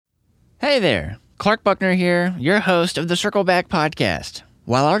Hey there, Clark Buckner here, your host of the Circle Back podcast.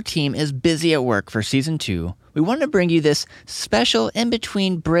 While our team is busy at work for Season 2, we wanted to bring you this special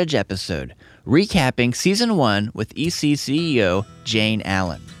in-between bridge episode, recapping Season 1 with EC CEO Jane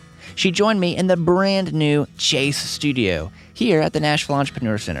Allen. She joined me in the brand new Chase studio here at the Nashville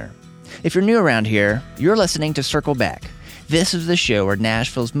Entrepreneur Center. If you're new around here, you're listening to Circle Back. This is the show where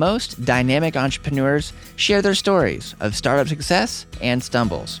Nashville's most dynamic entrepreneurs share their stories of startup success and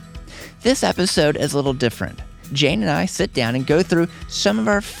stumbles. This episode is a little different. Jane and I sit down and go through some of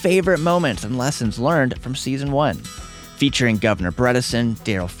our favorite moments and lessons learned from Season 1, featuring Governor Bredesen,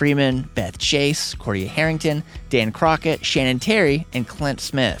 Daryl Freeman, Beth Chase, Cordia Harrington, Dan Crockett, Shannon Terry, and Clint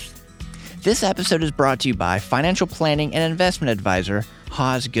Smith. This episode is brought to you by financial planning and investment advisor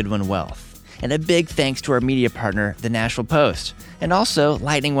Haas Goodwin Wealth. And a big thanks to our media partner, the Nashville Post, and also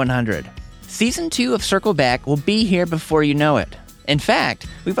Lightning 100. Season 2 of Circle Back will be here before you know it. In fact,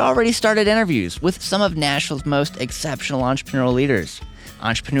 we've already started interviews with some of Nashville's most exceptional entrepreneurial leaders.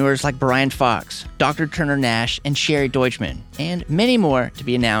 Entrepreneurs like Brian Fox, Dr. Turner Nash, and Sherry Deutschman, and many more to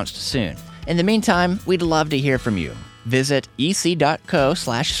be announced soon. In the meantime, we'd love to hear from you. Visit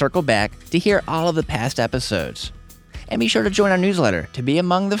ec.co/circleback to hear all of the past episodes. And be sure to join our newsletter to be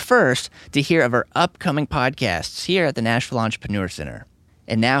among the first to hear of our upcoming podcasts here at the Nashville Entrepreneur Center.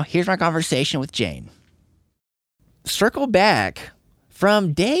 And now, here's my conversation with Jane. Circle Back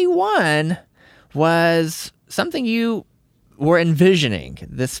from day one was something you were envisioning,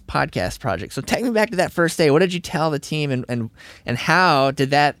 this podcast project. So take me back to that first day. What did you tell the team and how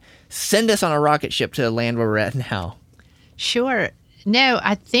did that send us on a rocket ship to land where we're at now? Sure. No,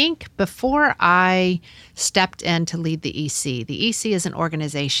 I think before I stepped in to lead the EC is an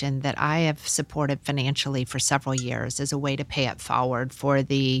organization that I have supported financially for several years as a way to pay it forward for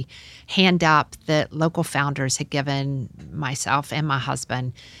the hand up that local founders had given myself and my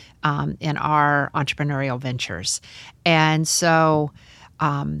husband in our entrepreneurial ventures. And so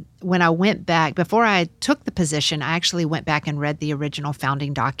when I went back, before I took the position, I actually went back and read the original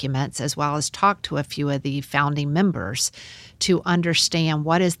founding documents as well as talked to a few of the founding members to understand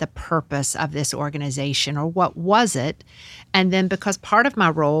what is the purpose of this organization or what was it. And then because part of my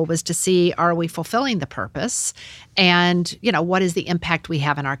role was to see, are we fulfilling the purpose? And, what is the impact we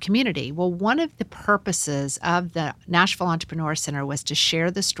have in our community? Well, one of the purposes of the Nashville Entrepreneur Center was to share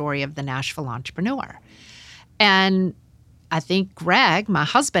the story of the Nashville entrepreneur. And I think Greg, my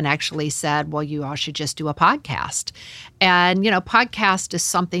husband, actually said, well, you all should just do a podcast. And, podcast is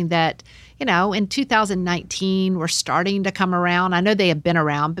something that, in 2019, were starting to come around. I know they have been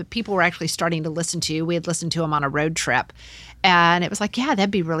around, but people were actually starting to listen to. We had listened to them on a road trip. And it was like, yeah, that'd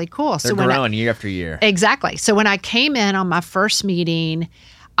be really cool. They're growing year after year. Exactly. So when I came in on my first meeting,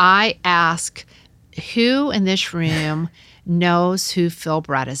 I asked, who in this room knows who Phil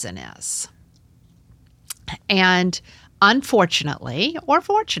Bredesen is? And unfortunately, or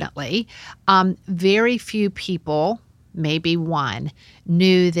fortunately, very few people, maybe one,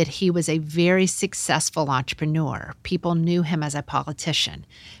 knew that he was a very successful entrepreneur. People knew him as a politician,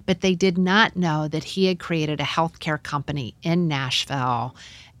 but they did not know that he had created a healthcare company in Nashville.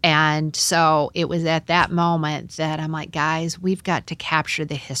 And so it was at that moment that I'm like, guys, we've got to capture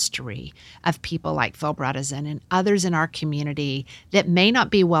the history of people like Phil Bredesen and others in our community that may not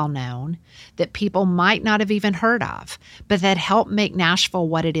be well known, that people might not have even heard of, but that help make Nashville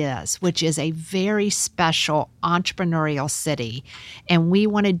what it is, which is a very special entrepreneurial city. And we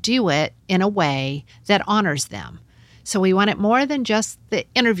want to do it in a way that honors them. So we want it more than just the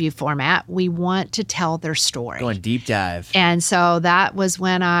interview format. We want to tell their story. Going deep dive. And so that was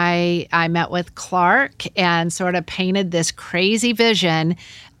when I met with Clark and sort of painted this crazy vision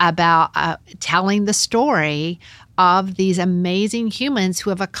about telling the story of these amazing humans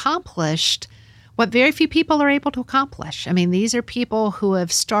who have accomplished what very few people are able to accomplish. I mean, these are people who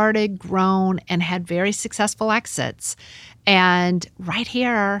have started, grown, and had very successful exits. And right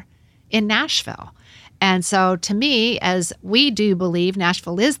here in Nashville. And so to me, as we do believe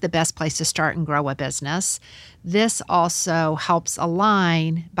Nashville is the best place to start and grow a business, this also helps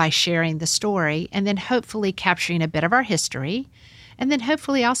align by sharing the story and then hopefully capturing a bit of our history and then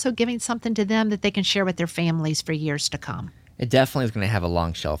hopefully also giving something to them that they can share with their families for years to come. It definitely is going to have a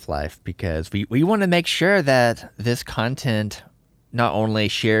long shelf life because we want to make sure that this content not only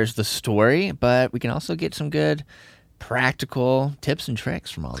shares the story, but we can also get some good practical tips and tricks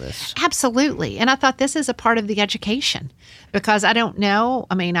from all this. Absolutely. And I thought this is a part of the education because I don't know.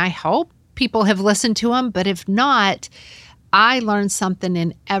 I mean, I hope people have listened to them, but if not, I learned something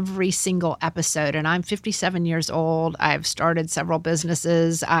in every single episode. And I'm 57 years old. I've started several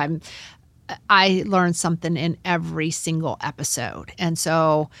businesses. I'm I learned something in every single episode. And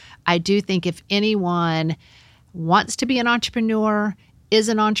so I do think if anyone wants to be an entrepreneur, is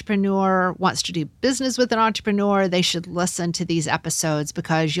an entrepreneur, wants to do business with an entrepreneur, they should listen to these episodes,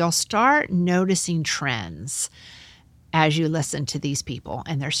 because you'll start noticing trends as you listen to these people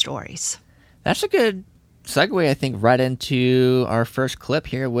and their stories. That's a good segue, I think, right into our first clip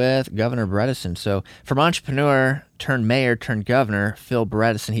here with Governor Bredesen. So from entrepreneur turned mayor turned governor, Phil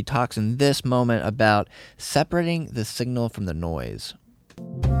Bredesen, he talks in this moment about separating the signal from the noise.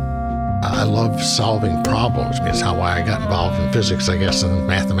 I love solving problems. I mean, it's how I got involved in physics, I guess, and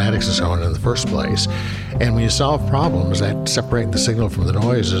mathematics and so on in the first place. And when you solve problems, that separating the signal from the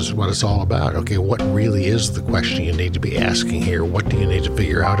noise is what it's all about. Okay, what really is the question you need to be asking here? What do you need to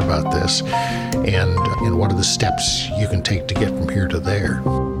figure out about this? And what are the steps you can take to get from here to there?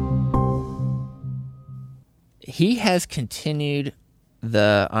 He has continued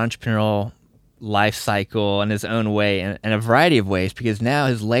the entrepreneurial life cycle in his own way, in a variety of ways, because now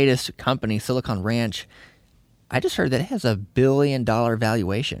his latest company, Silicon Ranch, I just heard that it has $1 billion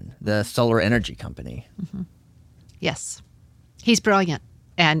valuation, the solar energy company. Mm-hmm. Yes. He's brilliant.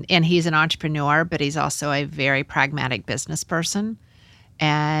 And he's an entrepreneur, but he's also a very pragmatic business person.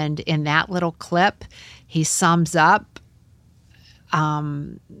 And in that little clip, he sums up,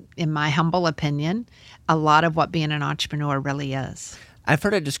 in my humble opinion, a lot of what being an entrepreneur really is. I've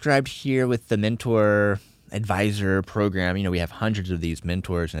heard it described here with the mentor advisor program. You know, we have hundreds of these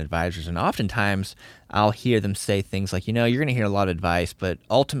mentors and advisors, and oftentimes I'll hear them say things like, you know, you're going to hear a lot of advice, but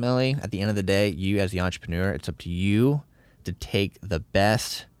ultimately, at the end of the day, you as the entrepreneur, it's up to you to take the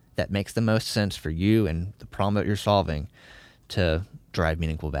best that makes the most sense for you and the problem that you're solving to drive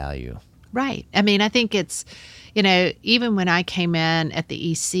meaningful value. Right. I mean, I think it's, you know, even when I came in at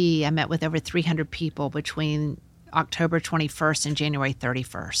the EC, I met with over 300 people between October 21st and January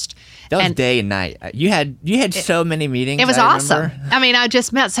 31st. That was day and night. You had so many meetings. It was awesome. Remember. I mean, I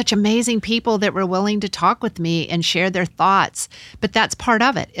just met such amazing people that were willing to talk with me and share their thoughts. But that's part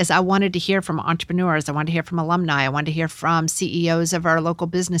of it, is I wanted to hear from entrepreneurs. I wanted to hear from alumni. I wanted to hear from CEOs of our local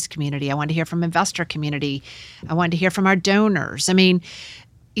business community. I wanted to hear from investor community. I wanted to hear from our donors. I mean,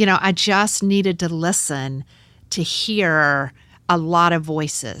 you know, I just needed to listen to hear a lot of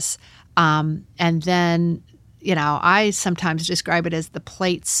voices. And then, you know, I sometimes describe it as the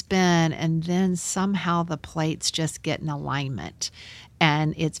plates spin, and then somehow the plates just get in alignment.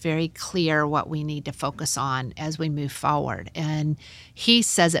 And it's very clear what we need to focus on as we move forward. And he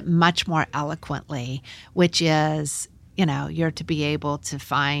says it much more eloquently, which is, you know, you're to be able to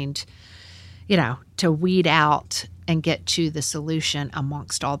find, you know, to weed out and get to the solution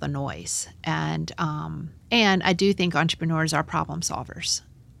amongst all the noise. And I do think entrepreneurs are problem solvers.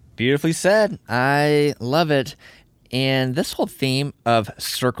 Beautifully said. I love it. And this whole theme of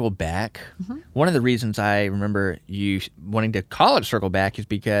circle back, one of the reasons I remember you wanting to call it circle back is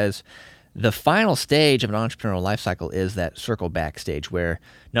because the final stage of an entrepreneurial life cycle is that circle back stage, where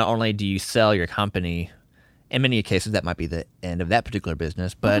not only do you sell your company, in many cases that might be the end of that particular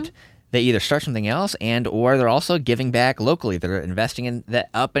business, but they either start something else or they're also giving back locally. They're investing in the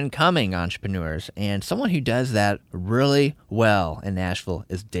up-and-coming entrepreneurs. And someone who does that really well in Nashville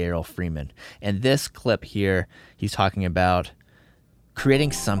is Daryl Freeman. And this clip here, he's talking about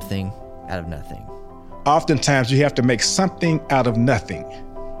creating something out of nothing. Oftentimes, you have to make something out of nothing.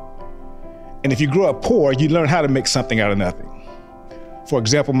 And if you grow up poor, you learn how to make something out of nothing. For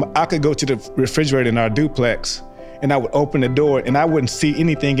example, I could go to the refrigerator in our duplex, and I would open the door and I wouldn't see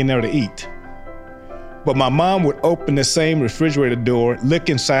anything in there to eat. But my mom would open the same refrigerator door, look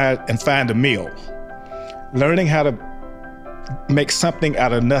inside, and find a meal. Learning how to make something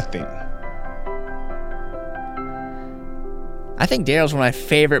out of nothing. I think Daryl's one of my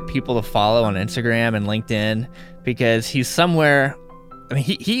favorite people to follow on Instagram and LinkedIn, because he's somewhere, I mean,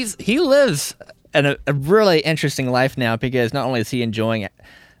 he lives a really interesting life now, because not only is he enjoying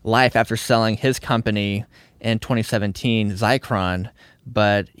life after selling his company in 2017, Zycron,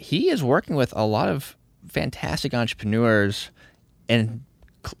 but he is working with a lot of fantastic entrepreneurs and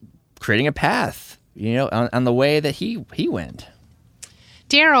creating a path, you know, on the way that he went.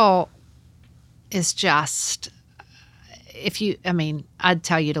 Daryl is just, I'd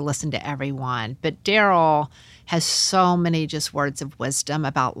tell you to listen to everyone, but Daryl has so many just words of wisdom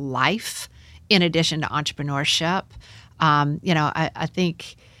about life in addition to entrepreneurship. You know, I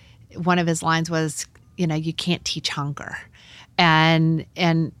think one of his lines was, you know, you can't teach hunger. And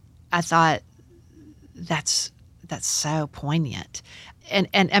I thought that's so poignant. And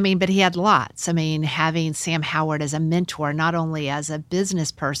I mean, but he had lots. I mean, having Sam Howard as a mentor, not only as a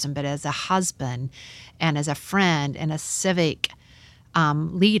business person, but as a husband and as a friend and a civic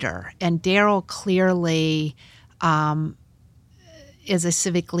leader. And Daryl clearly is a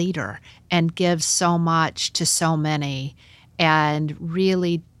civic leader and gives so much to so many and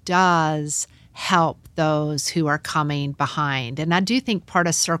really does help those who are coming behind. And I do think part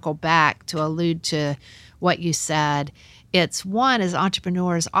of Circle Back, to allude to what you said, it's one, as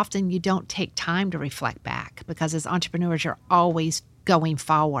entrepreneurs, often you don't take time to reflect back because as entrepreneurs, you're always going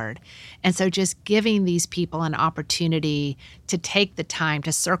forward. And so just giving these people an opportunity to take the time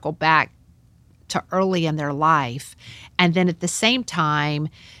to circle back to early in their life. And then at the same time,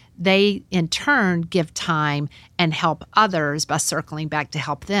 they in turn give time and help others by circling back to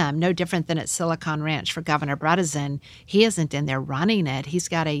help them. No different than at Silicon Ranch for Governor Bredesen. He isn't in there running it. He's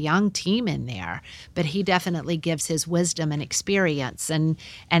got a young team in there, but he definitely gives his wisdom and experience and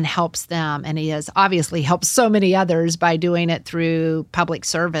helps them. And he has obviously helped so many others by doing it through public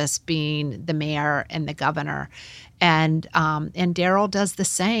service, being the mayor and the governor. And Daryl does the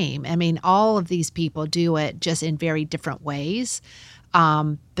same. I mean, all of these people do it just in very different ways.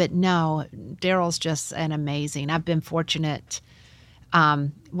 But no, Daryl's just an amazing. I've been fortunate.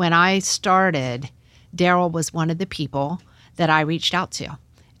 When I started, Daryl was one of the people that I reached out to.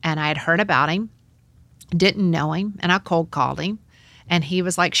 And I had heard about him, didn't know him, and I cold called him. And he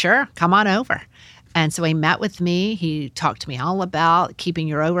was like, sure, come on over. And so he met with me. He talked to me all about keeping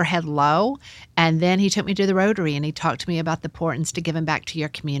your overhead low. And then he took me to the Rotary and he talked to me about the importance to giving back to your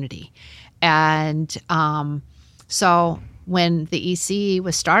community. And so when the EC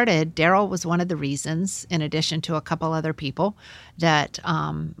was started, Daryl was one of the reasons, in addition to a couple other people that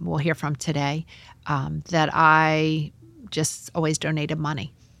we'll hear from today, that I just always donated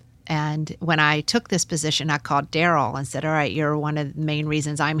money. And when I took this position, I called Daryl and said, all right, you're one of the main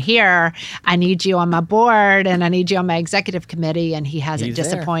reasons I'm here. I need you on my board and I need you on my executive committee. And he hasn't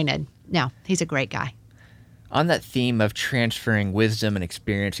disappointed. No, he's a great guy. On that theme of transferring wisdom and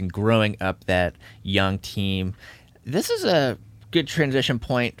experience and growing up that young team, this is a good transition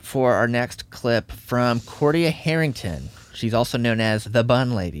point for our next clip from Cordia Harrington. She's also known as the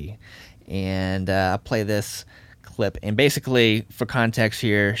Bun Lady. And I'll play this clip. And basically, for context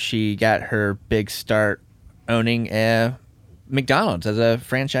here, she got her big start owning a McDonald's as a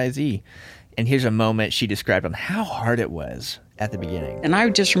franchisee. And here's a moment she described on how hard it was at the beginning. And I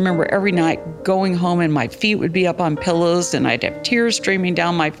just remember every night going home and my feet would be up on pillows and I'd have tears streaming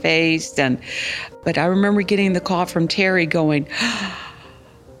down my face. But I remember getting the call from Terry going,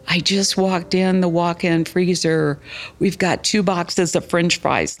 I just walked in the walk-in freezer. We've got 2 boxes of French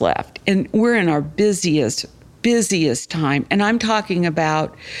fries left. And we're in our busiest time. And I'm talking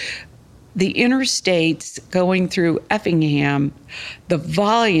about the interstates going through Effingham, the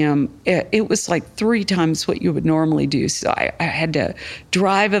volume, it was like 3 times what you would normally do. So I had to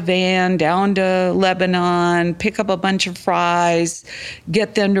drive a van down to Lebanon, pick up a bunch of fries,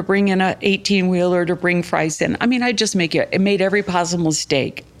 get them to bring in an 18-wheeler to bring fries in. I mean, I just made every possible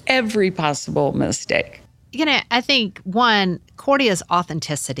mistake. You know, I think, one, Cordia's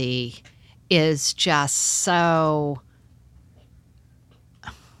authenticity is just so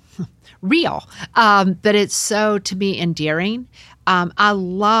real, but it's so, to me, endearing. I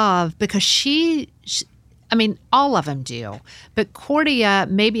love, because I mean, all of them do, but Cordia,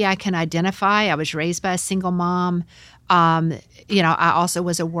 maybe I can identify. I was raised by a single mom. You know, I also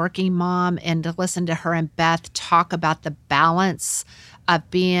was a working mom, and to listen to her and Beth talk about the balance of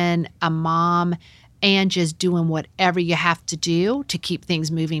being a mom and just doing whatever you have to do to keep things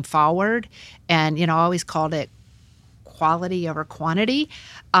moving forward. And, you know, I always called it quality over quantity,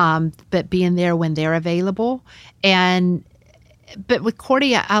 but being there when they're available. But with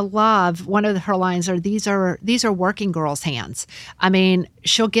Cordia, I love one of her lines are these are working girls' hands. I mean,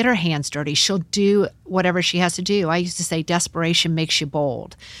 she'll get her hands dirty. She'll do whatever she has to do. I used to say desperation makes you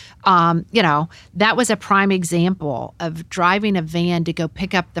bold. You know, that was a prime example of driving a van to go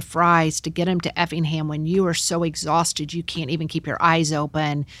pick up the fries to get them to Effingham when you are so exhausted you can't even keep your eyes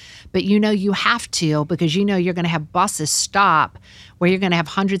open. But you know you have to, because you know you're going to have buses stop where you're going to have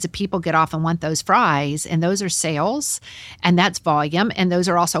hundreds of people get off and want those fries. And those are sales, and that's volume. And those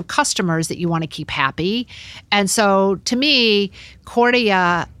are also customers that you want to keep happy. And so to me,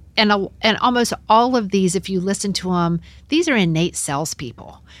 Cordia and almost all of these, if you listen to them, these are innate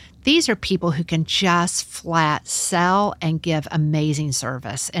salespeople. These are people who can just flat sell and give amazing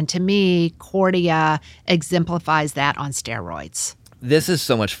service. And to me, Cordia exemplifies that on steroids. This is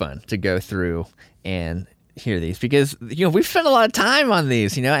so much fun to go through and hear these, because, you know, we've spent a lot of time on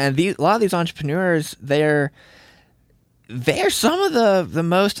these, you know, and a lot of these entrepreneurs, they're some of the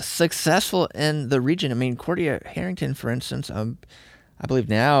most successful in the region. I mean, Cordia Harrington, for instance, I believe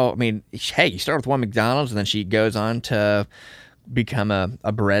now, I mean, hey, you start with one McDonald's and then she goes on to become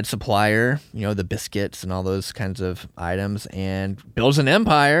a bread supplier, the biscuits and all those kinds of items, and builds an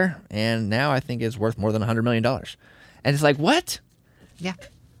empire, and now I think is worth more than $100 million. And it's like, what? Yeah,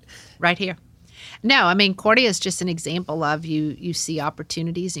 right here. No, I mean, Cordia is just an example of you see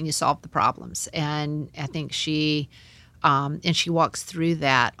opportunities and you solve the problems. And I think she walks through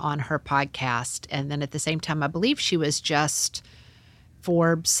that on her podcast. And then at the same time, I believe she was just,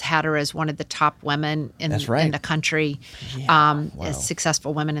 Forbes had her as one of the top women in the country, as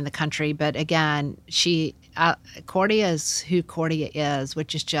successful women in the country. But again, Cordia is who Cordia is,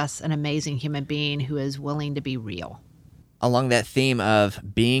 which is just an amazing human being who is willing to be real. Along that theme of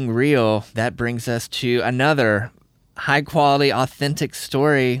being real, that brings us to another high-quality, authentic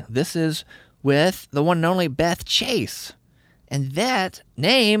story. This is with the one and only Beth Chase. And that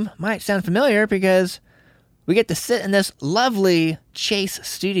name might sound familiar because we get to sit in this lovely Chase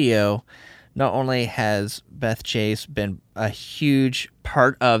studio. Not only has Beth Chase been a huge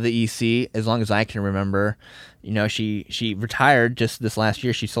part of the EC as long as I can remember. She retired just this last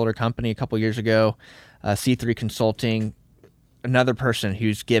year. She sold her company a couple years ago, C3 Consulting. Another person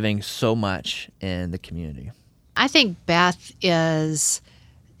who's giving so much in the community. I think Beth is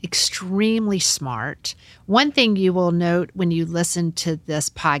extremely smart. One thing you will note when you listen to this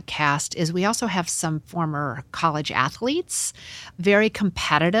podcast is we also have some former college athletes, very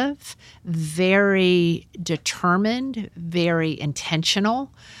competitive, very determined, very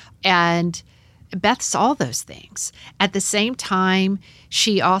intentional, and Beth's all those things. At the same time,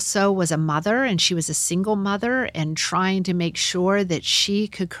 she also was a mother, and she was a single mother, and trying to make sure that she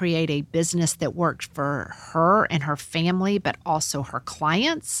could create a business that worked for her and her family, but also her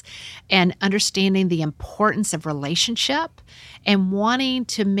clients, and understanding the importance of relationship and wanting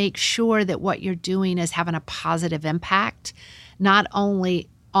to make sure that what you're doing is having a positive impact, not only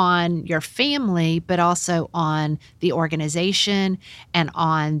on your family, but also on the organization and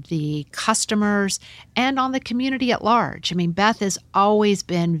on the customers and on the community at large. I mean, Beth has always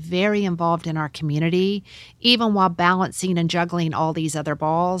been very involved in our community, even while balancing and juggling all these other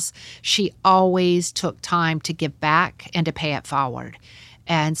balls. She always took time to give back and to pay it forward.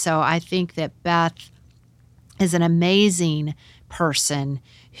 And so I think that Beth is an amazing person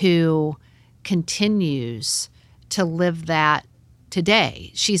who continues to live that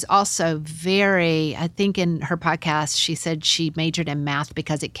today. She's also I think in her podcast, she said she majored in math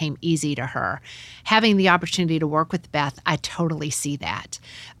because it came easy to her. Having the opportunity to work with Beth, I totally see that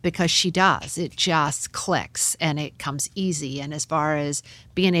because she does. It just clicks and it comes easy. And as far as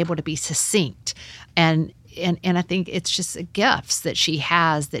being able to be succinct and I think it's just gifts that she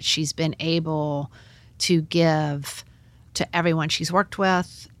has that she's been able to give to everyone she's worked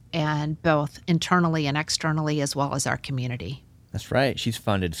with, and both internally and externally, as well as our community. That's right. She's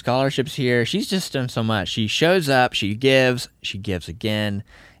funded scholarships here. She's just done so much. She shows up, she gives again,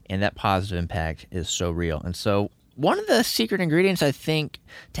 and that positive impact is so real. And so one of the secret ingredients, I think,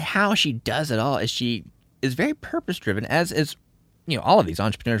 to how she does it all is she is very purpose-driven, as is, all of these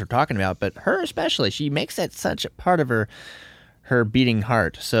entrepreneurs are talking about, but her especially. She makes that such a part of her beating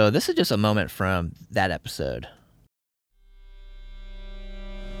heart. So this is just a moment from that episode.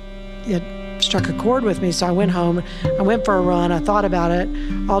 It struck a chord with me, so I went home. I went for a run. I thought about it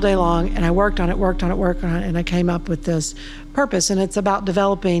all day long, and I worked on it, and I came up with this purpose. And it's about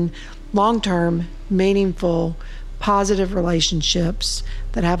developing long-term, meaningful, positive relationships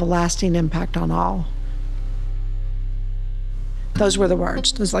that have a lasting impact on all. Those were the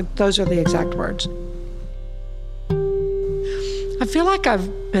words. Those are the exact words. I feel like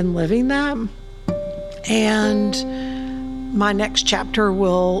I've been living that, and my next chapter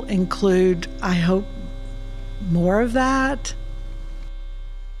will include, I hope, more of that.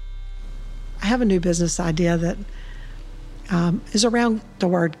 I have a new business idea that is around the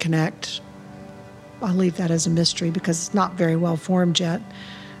word connect. I'll leave that as a mystery because it's not very well formed yet.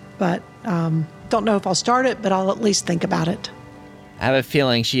 But don't know if I'll start it, but I'll at least think about it. I have a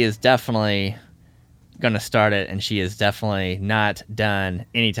feeling she is definitely going to start it, and she is definitely not done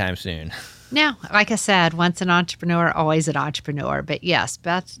anytime soon. No, like I said, once an entrepreneur, always an entrepreneur. But yes,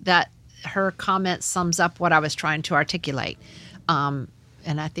 Beth, her comment sums up what I was trying to articulate. And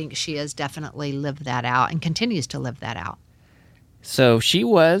I think she has definitely lived that out and continues to live that out. So she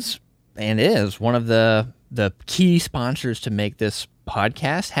was and is one of the key sponsors to make this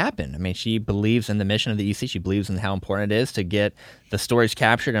podcast happen. I mean, she believes in the mission of the EC. She believes in how important it is to get the stories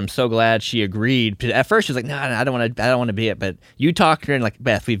captured. I'm so glad she agreed. At first, she was like, "No, I don't want to be it." But you talked to her and like,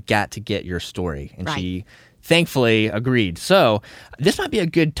 "Beth, we've got to get your story," and she thankfully agreed. So this might be a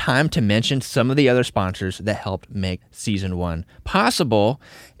good time to mention some of the other sponsors that helped make season 1 possible.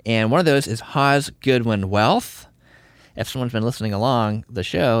 And one of those is Haas Goodwin Wealth. if someone's been listening along the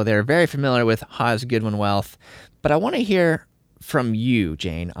show, they're very familiar with Haas Goodwin Wealth. But I want to hear from you,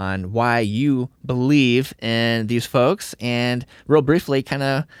 Jane, on why you believe in these folks and real briefly kind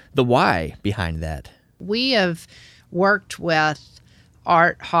of the why behind that. We have worked with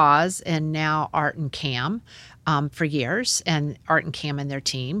Art Haas and now Art and Cam for years, and Art and Cam and their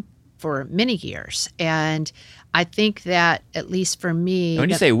team for many years. And I think that, at least for me... When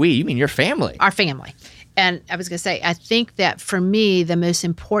you say we, you mean your family. Our family. And I was going to say, I think that for me, the most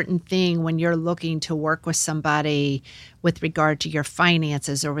important thing when you're looking to work with somebody with regard to your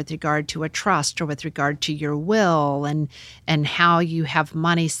finances or with regard to a trust or with regard to your will and how you have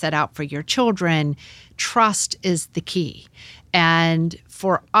money set out for your children, trust is the key. And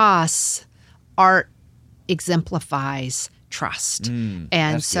for us, Art exemplifies trust.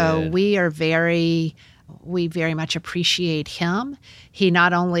 And so good. We very much appreciate him. He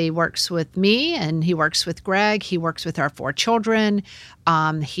not only works with me and he works with Greg, he works with our 4 children.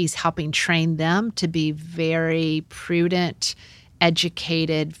 He's helping train them to be very prudent,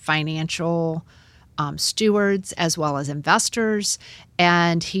 educated financial stewards as well as investors.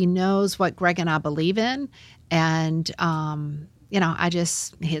 And he knows what Greg and I believe in. And,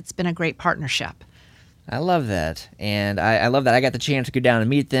 it's been a great partnership. I love that. And I love that I got the chance to go down and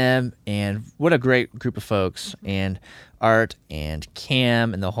meet them. And what a great group of folks. And Art and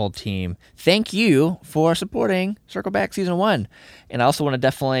Cam and the whole team. Thank you for supporting Circle Back Season 1. And I also want to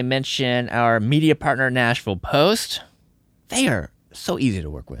definitely mention our media partner, Nashville Post. They are so easy to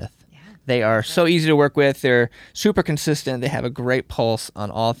work with. They are so easy to work with. They're super consistent. They have a great pulse on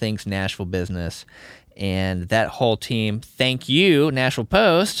all things Nashville business. And that whole team, thank you, Nashville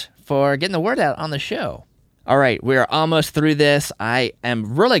Post, for getting the word out on the show. All right, we are almost through this. I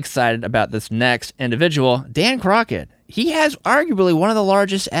am really excited about this next individual, Dan Crockett. He has arguably one of the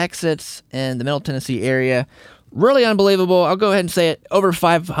largest exits in the Middle Tennessee area. Really unbelievable. I'll go ahead and say it, over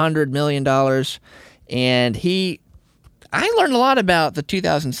 $500 million. And I learned a lot about the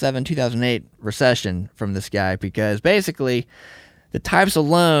 2007-2008 recession from this guy because basically the types of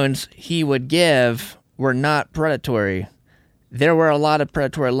loans he would give were not predatory. There were a lot of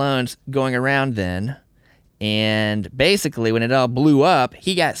predatory loans going around then, and basically when it all blew up,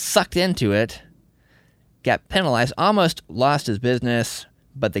 he got sucked into it, got penalized, almost lost his business,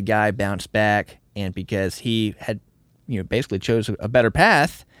 but the guy bounced back, and because he had, basically chose a better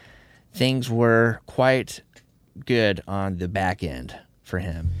path, things were quite good on the back end for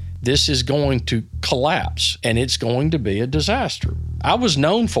him. This is going to collapse, and it's going to be a disaster. I was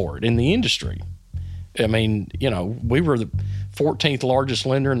known for it in the industry. I mean, we were the 14th largest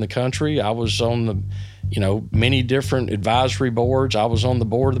lender in the country. I was on the, many different advisory boards. I was on the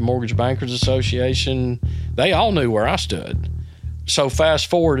board of the Mortgage Bankers Association. They all knew where I stood. So fast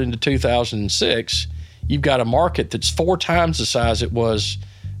forward into 2006, you've got a market that's 4 times the size it was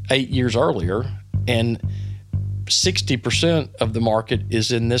 8 years earlier, and 60% of the market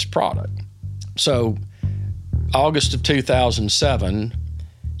is in this product. So August of 2007,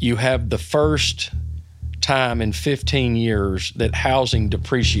 you have the first time in 15 years that housing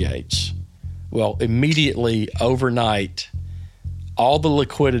depreciates. Well, immediately overnight, all the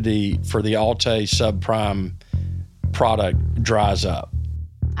liquidity for the Alt-A subprime product dries up.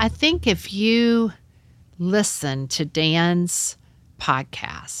 I think if you listen to Dan's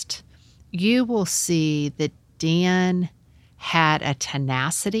podcast, you will see that Dan had a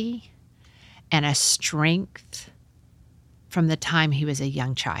tenacity and a strength from the time he was a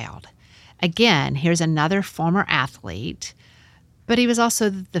young child. Again, here's another former athlete, but he was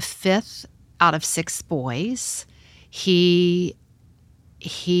also the 5th out of 6 boys. He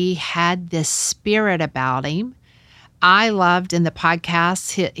had this spirit about him. I loved in the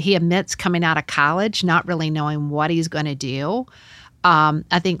podcast, he admits coming out of college, not really knowing what he's going to do.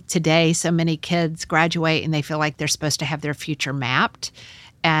 I think today so many kids graduate and they feel like they're supposed to have their future mapped.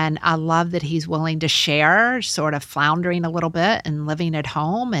 And I love that he's willing to share, sort of floundering a little bit and living at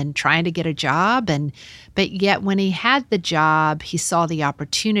home and trying to get a job. But yet when he had the job, he saw the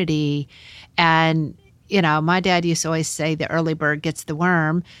opportunity. And, my dad used to always say the early bird gets the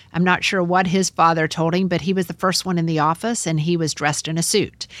worm. I'm not sure what his father told him, but he was the first one in the office and he was dressed in a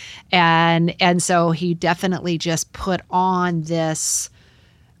suit. And so he definitely just put on this,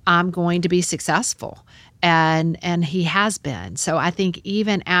 I'm going to be successful. And he has been. So I think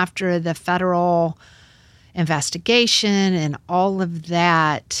even after the federal investigation and all of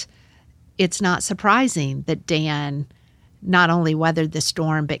that, it's not surprising that Dan not only weathered the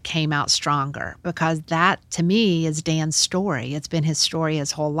storm, but came out stronger, because that, to me, is Dan's story. It's been his story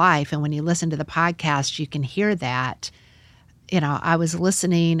his whole life. And when you listen to the podcast, you can hear that. I was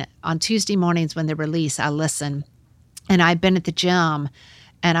listening on Tuesday mornings when they release, I listen. And I'd been at the gym,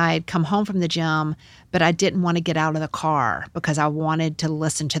 and I had come home from the gym, but I didn't want to get out of the car because I wanted to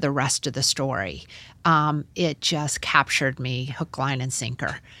listen to the rest of the story. It just captured me hook, line, and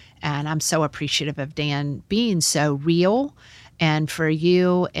sinker. And I'm so appreciative of Dan being so real, and for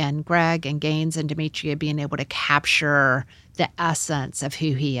you and Greg and Gaines and Demetria being able to capture the essence of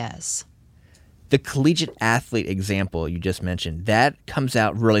who he is. The collegiate athlete example you just mentioned, that comes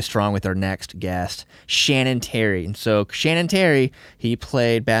out really strong with our next guest, Shannon Terry. And so Shannon Terry, he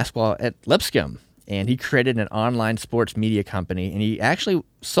played basketball at Lipscomb, and he created an online sports media company, and he actually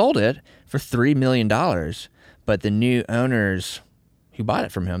sold it for $3 million. But the new owners who bought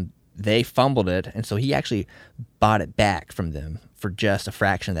it from him, they fumbled it, and so he actually bought it back from them for just a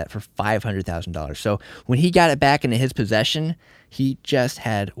fraction of that, for $500,000. So when he got it back into his possession, he just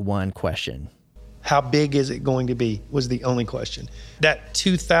had one question. How big is it going to be was the only question. That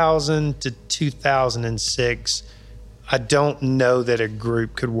 2000 to 2006, I don't know that a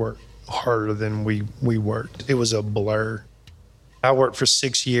group could work harder than we worked. It was a blur. I worked for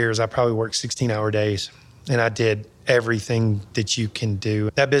 6 years. I probably worked 16-hour days, and I did everything that you can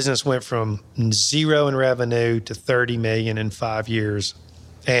do. That business went from 0 in revenue to 30 million in 5 years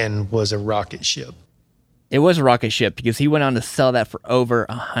and was a rocket ship. It was a rocket ship because he went on to sell that for over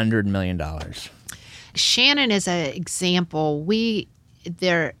 $100 million. Shannon is an example. We had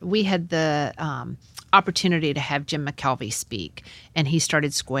the opportunity to have Jim McKelvey speak, and he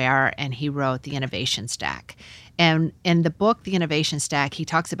started Square, and he wrote The Innovation Stack. And in the book, The Innovation Stack, he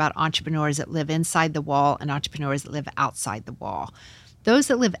talks about entrepreneurs that live inside the wall and entrepreneurs that live outside the wall. Those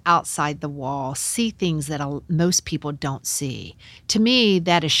that live outside the wall see things that most people don't see. To me,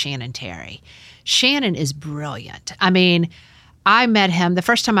 that is Shannon Terry. Shannon is brilliant. I mean, I met him the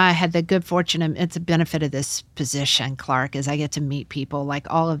first time I had the good fortune, and it's a benefit of this position, Clark, is I get to meet people like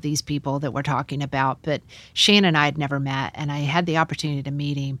all of these people that we're talking about. But Shannon and I had never met, and I had the opportunity to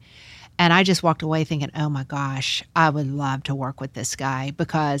meet him. And I just walked away thinking, oh my gosh, I would love to work with this guy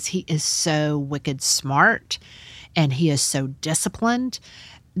because he is so wicked smart and he is so disciplined.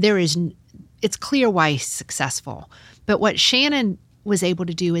 It's clear why he's successful. But what Shannon was able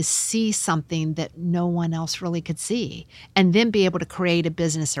to do is see something that no one else really could see and then be able to create a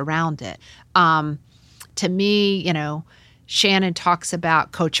business around it. To me, Shannon talks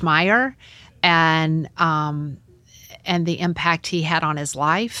about Coach Meyer and the impact he had on his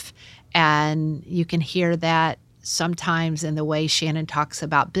life. And you can hear that sometimes in the way Shannon talks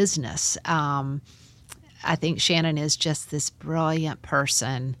about business. I think Shannon is just this brilliant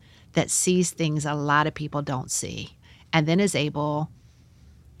person that sees things a lot of people don't see, and then is able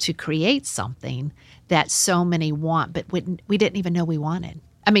to create something that so many want, but we didn't even know we wanted.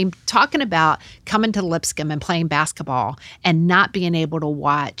 I mean, talking about coming to Lipscomb and playing basketball and not being able to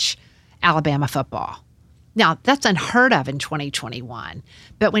watch Alabama football. Now, that's unheard of in 2021.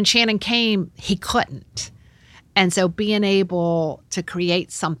 But when Shannon came, he couldn't. And so being able to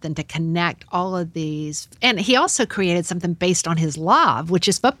create something to connect all of these, and he also created something based on his love, which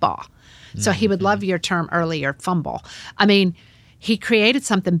is football. So he would love your term earlier, fumble. I mean, he created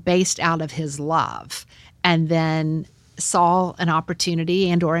something based out of his love and then saw an opportunity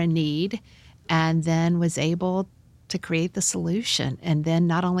and or a need and then was able to create the solution and then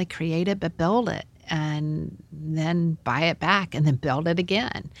not only create it, but build it and then buy it back and then build it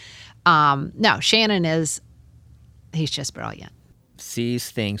again. No, Shannon he's just brilliant.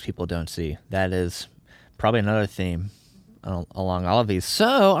 Sees things people don't see. That is probably another theme along all of these.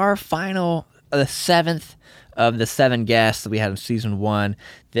 So our final, the seventh of the 7 guests that we had in season 1,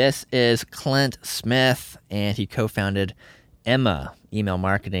 this is Clint Smith, and he co-founded Emma Email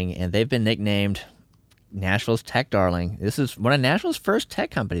Marketing, and they've been nicknamed Nashville's tech darling. This is one of Nashville's first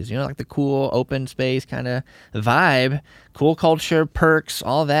tech companies, like the cool open space kind of vibe, cool culture, perks,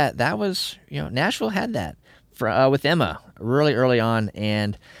 all that. That was, Nashville had that with Emma really early on.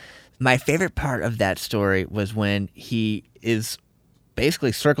 And my favorite part of that story was when he is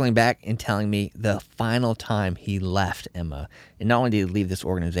basically circling back and telling me the final time he left Emma. And not only did he leave this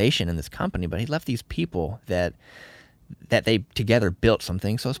organization and this company, but he left these people that they together built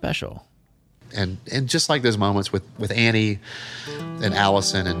something so special. And just like those moments with Annie and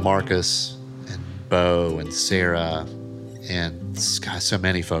Allison and Marcus and Bo and Sarah and so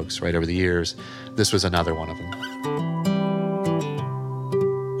many folks right over the years, this was another one of them.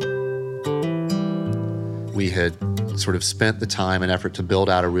 We had sort of spent the time and effort to build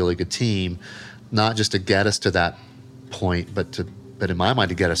out a really good team, not just to get us to that point, but in my mind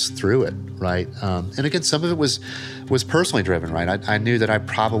to get us through it, right? And again, some of it was personally driven, right? I knew that I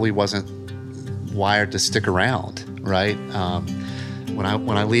probably wasn't wired to stick around, right? When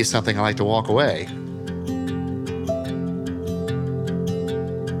I leave something, I like to walk away.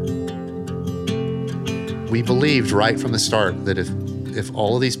 we believed right from the start that if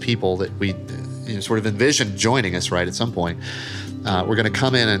all of these people that we sort of envisioned joining us right at some point, we're going to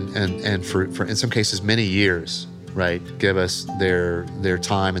come in and for in some cases many years, right, give us their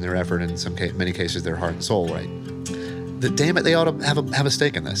time and their effort, and in many cases their heart and soul, right. That damn it, they ought to have a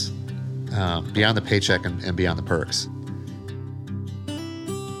stake in this, beyond the paycheck and beyond the perks.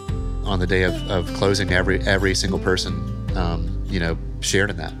 On the day of closing, every single person, shared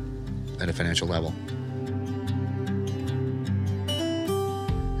in that at a financial level.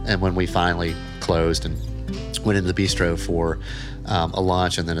 And when we finally closed and went into the bistro for a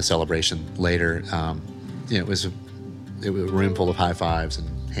lunch and then a celebration later, it was a room full of high fives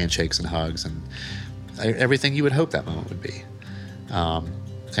and handshakes and hugs and everything you would hope that moment would be.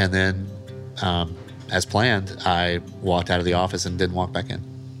 And then, as planned, I walked out of the office and didn't walk back in.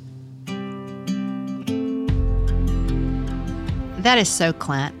 That is so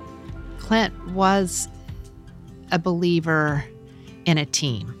Clint. Clint was a believer in a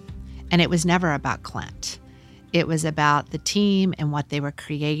team, and it was never about Clint. It was about the team and what they were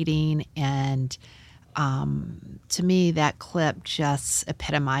creating, and to me, that clip just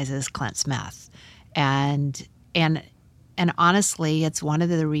epitomizes Clint Smith. And honestly, it's one of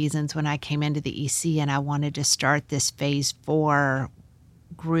the reasons when I came into the EC and I wanted to start this phase 4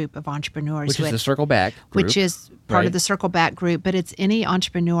 group of entrepreneurs. Which is the Circle Back group. Which is part of the Circle Back group, but it's any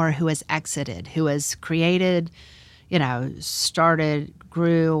entrepreneur who has exited, who has created, started,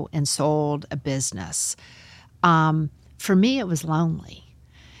 grew, and sold a business. For me, it was lonely,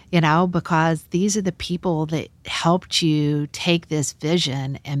 because these are the people that helped you take this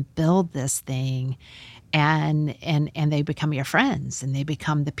vision and build this thing, and they become your friends, and they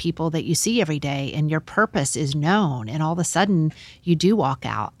become the people that you see every day, and your purpose is known, and all of a sudden you do walk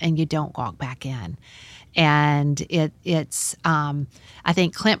out and you don't walk back in. And it's I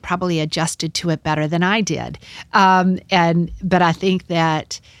think Clint probably adjusted to it better than I did. But I think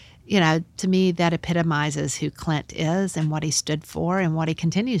that, to me, that epitomizes who Clint is and what he stood for and what he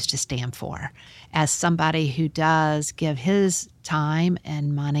continues to stand for as somebody who does give his time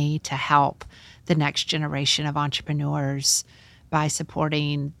and money to help the next generation of entrepreneurs by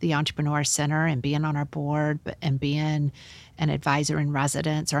supporting the Entrepreneur Center and being on our board and being an advisor in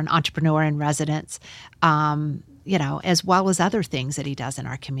residence or an entrepreneur in residence, as well as other things that he does in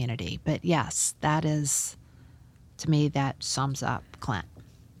our community. But yes, that is, to me, that sums up Clint.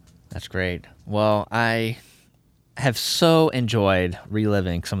 That's great. Well, I have so enjoyed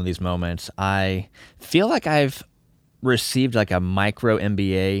reliving some of these moments. I feel like I've received like a micro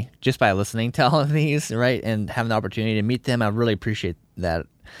MBA just by listening to all of these, right? And having the opportunity to meet them. I really appreciate that.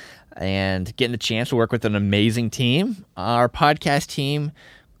 And getting the chance to work with an amazing team. Our podcast team,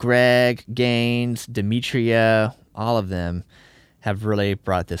 Greg, Gaines, Demetria, all of them have really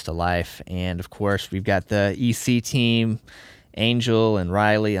brought this to life. And of course, we've got the EC team, Angel and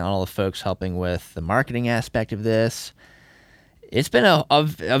Riley and all the folks helping with the marketing aspect of this. It's been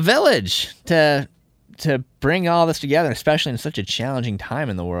a village to bring all this together, especially in such a challenging time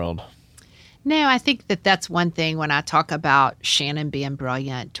in the world. No, I think that's one thing when I talk about Shannon being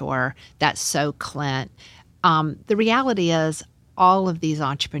brilliant or that's so Clint. The reality is all of these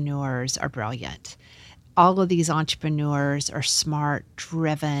entrepreneurs are brilliant. All of these entrepreneurs are smart,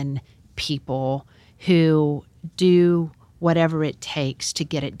 driven people who do whatever it takes to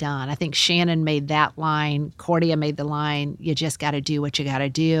get it done. I think Shannon made that line. Cordia made the line, you just got to do what you got to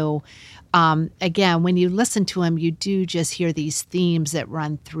do. Again, when you listen to him, you do just hear these themes that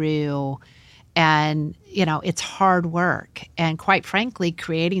run through. And, it's hard work. And quite frankly,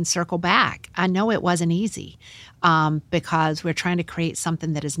 creating Circle Back, I know it wasn't easy because we're trying to create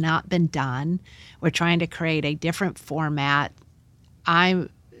something that has not been done. We're trying to create a different format. And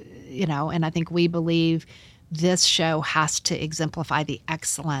I think we believe this show has to exemplify the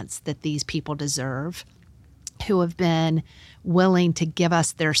excellence that these people deserve, who have been willing to give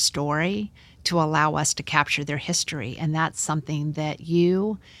us their story to allow us to capture their history. And that's something that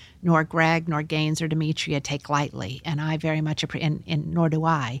you, nor Greg, nor Gaines, or Demetria take lightly. And I very much appreciate, and nor do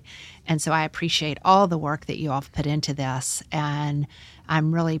I. And so I appreciate all the work that you all have put into this. And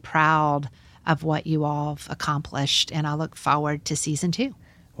I'm really proud of what you all have accomplished. And I look forward to season 2.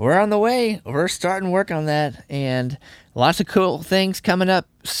 We're on the way. We're starting work on that. And lots of cool things coming up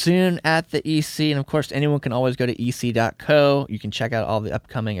soon at the EC. And of course, anyone can always go to ec.co. You can check out all the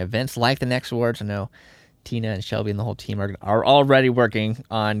upcoming events like the Next Awards. I know Tina and Shelby and the whole team are already working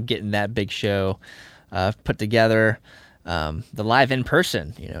on getting that big show put together, the live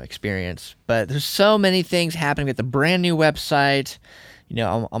in-person experience. But there's so many things happening with the brand new website,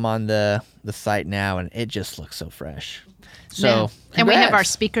 I'm on the site now, and it just looks so fresh. So, Yeah. And we have our congrats.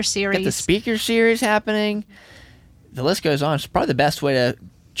 speaker series. Got the speaker series happening. The list goes on. It's probably the best way to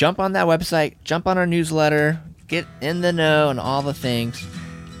jump on that website, jump on our newsletter, get in the know and all the things.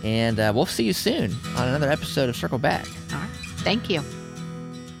 And we'll see you soon on another episode of Circle Back. All right. Thank you.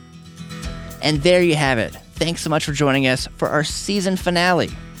 And there you have it. Thanks so much for joining us for our season finale.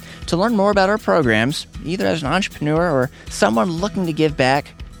 To learn more about our programs, either as an entrepreneur or someone looking to give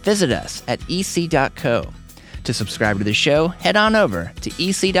back, visit us at ec.co. To subscribe to the show, head on over to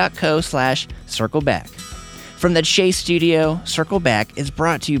ec.co/circleback. From the Chase Studio, Circle Back is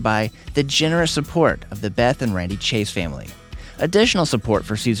brought to you by the generous support of the Beth and Randy Chase family. Additional support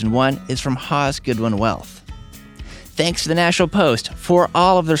for Season 1 is from Haas Goodwin Wealth. Thanks to the Nashville Post for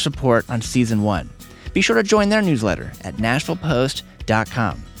all of their support on Season 1. Be sure to join their newsletter at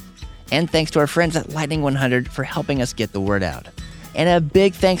nashvillepost.com. And thanks to our friends at Lightning 100 for helping us get the word out. And a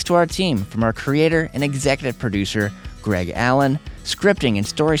big thanks to our team, from our creator and executive producer, Greg Allen, scripting and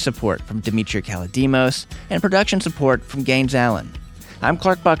story support from Dimitri Kaladimos, and production support from Gaines Allen. I'm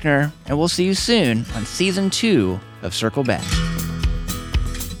Clark Buckner, and we'll see you soon on Season 2 of Circle Back.